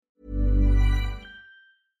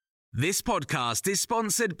This podcast is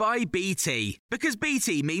sponsored by BT, because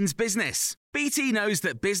BT means business. BT knows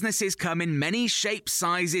that businesses come in many shapes,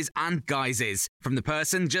 sizes and guises, from the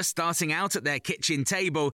person just starting out at their kitchen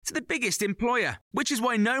table to the biggest employer, which is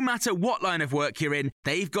why no matter what line of work you're in,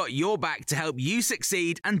 they've got your back to help you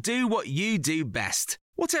succeed and do what you do best.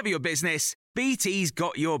 Whatever your business, BT's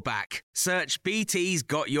got your back. Search BT's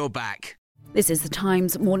got your back. This is the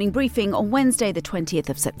Times morning briefing on Wednesday, the 20th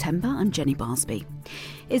of September. I'm Jenny Barsby.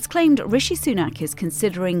 It's claimed Rishi Sunak is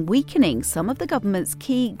considering weakening some of the government's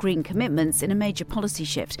key green commitments in a major policy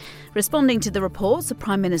shift. Responding to the reports, the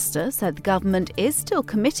Prime Minister said the government is still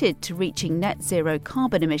committed to reaching net zero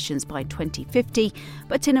carbon emissions by 2050,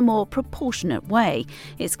 but in a more proportionate way.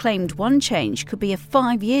 It's claimed one change could be a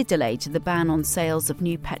 5-year delay to the ban on sales of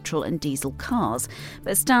new petrol and diesel cars.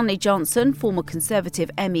 But Stanley Johnson, former Conservative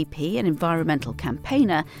MEP and environmental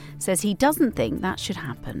campaigner, says he doesn't think that should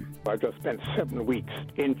happen. I've just spent 7 weeks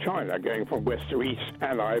in China, going from west to east,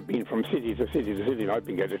 and I've been from city to city to city, and I've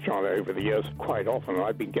been going to China over the years quite often, and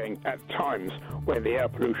I've been going at times where the air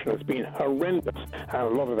pollution has been horrendous, and a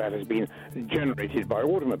lot of that has been generated by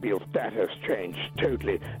automobiles. That has changed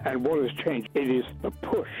totally, and what has changed, it is the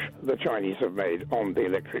push the Chinese have made on the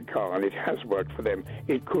electric car, and it has worked for them.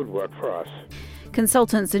 It could work for us.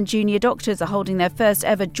 Consultants and junior doctors are holding their first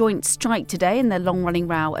ever joint strike today in their long-running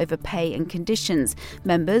row over pay and conditions.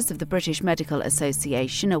 Members of the British Medical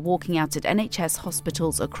Association are walking out at NHS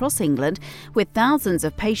hospitals across England, with thousands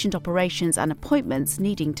of patient operations and appointments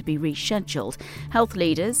needing to be rescheduled. Health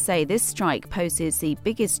leaders say this strike poses the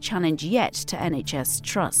biggest challenge yet to NHS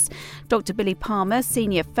trusts. Dr Billy Palmer,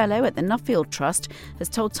 Senior Fellow at the Nuffield Trust, has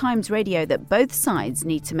told Times Radio that both sides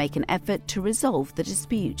need to make an effort to resolve the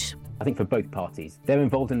dispute. I think for both parties, they're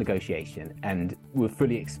involved in negotiation and we'll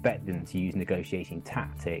fully expect them to use negotiating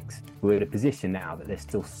tactics. We're in a position now that there's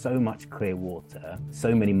still so much clear water,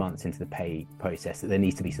 so many months into the pay process, that there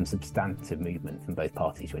needs to be some substantive movement from both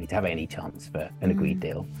parties really to have any chance for an agreed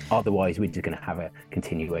deal. Otherwise, we're just going to have a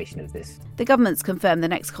continuation of this. The government's confirmed the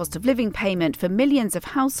next cost of living payment for millions of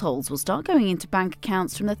households will start going into bank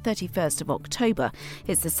accounts from the 31st of October.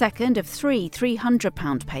 It's the second of three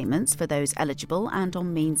 £300 payments for those eligible and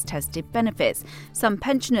on means tested benefits. Some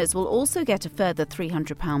pensioners will also get a further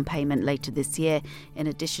 £300 payment later this year, in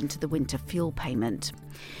addition to the winter fuel payment.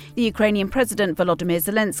 The Ukrainian President Volodymyr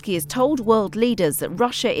Zelensky has told world leaders that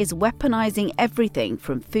Russia is weaponising everything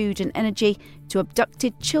from food and energy to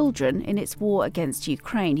abducted children in its war against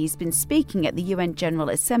Ukraine. He's been speaking at the UN General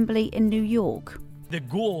Assembly in New York. The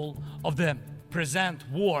goal of the present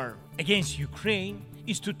war against Ukraine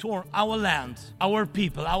is to turn our land, our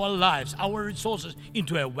people, our lives, our resources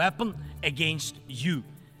into a weapon against you,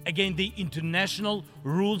 against the international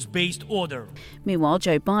rules-based order. Meanwhile,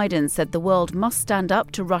 Joe Biden said the world must stand up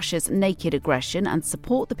to Russia's naked aggression and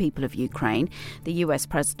support the people of Ukraine. The US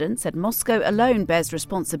president said Moscow alone bears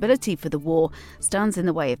responsibility for the war, stands in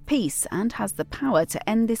the way of peace, and has the power to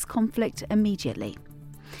end this conflict immediately.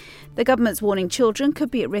 The government's warning children could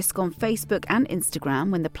be at risk on Facebook and Instagram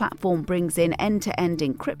when the platform brings in end-to-end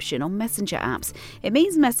encryption on messenger apps. It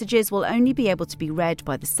means messages will only be able to be read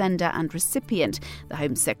by the sender and recipient. The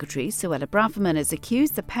Home Secretary, Suella Braverman, has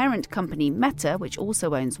accused the parent company Meta, which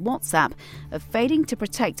also owns WhatsApp, of failing to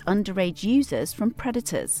protect underage users from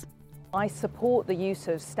predators. I support the use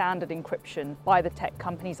of standard encryption by the tech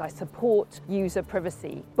companies. I support user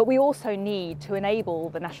privacy. But we also need to enable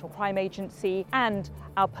the National Crime Agency and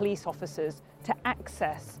our police officers to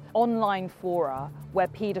access online fora where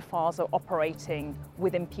paedophiles are operating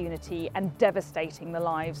with impunity and devastating the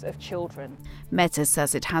lives of children. Meta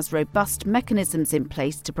says it has robust mechanisms in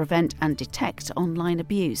place to prevent and detect online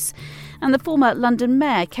abuse. And the former London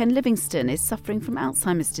Mayor, Ken Livingstone, is suffering from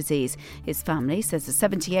Alzheimer's disease. His family says the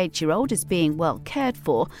 78-year-old is being well cared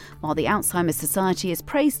for, while the Alzheimer's Society has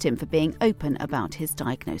praised him for being open about his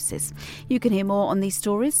diagnosis. You can hear more on these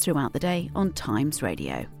stories throughout the day on Times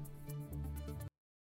Radio.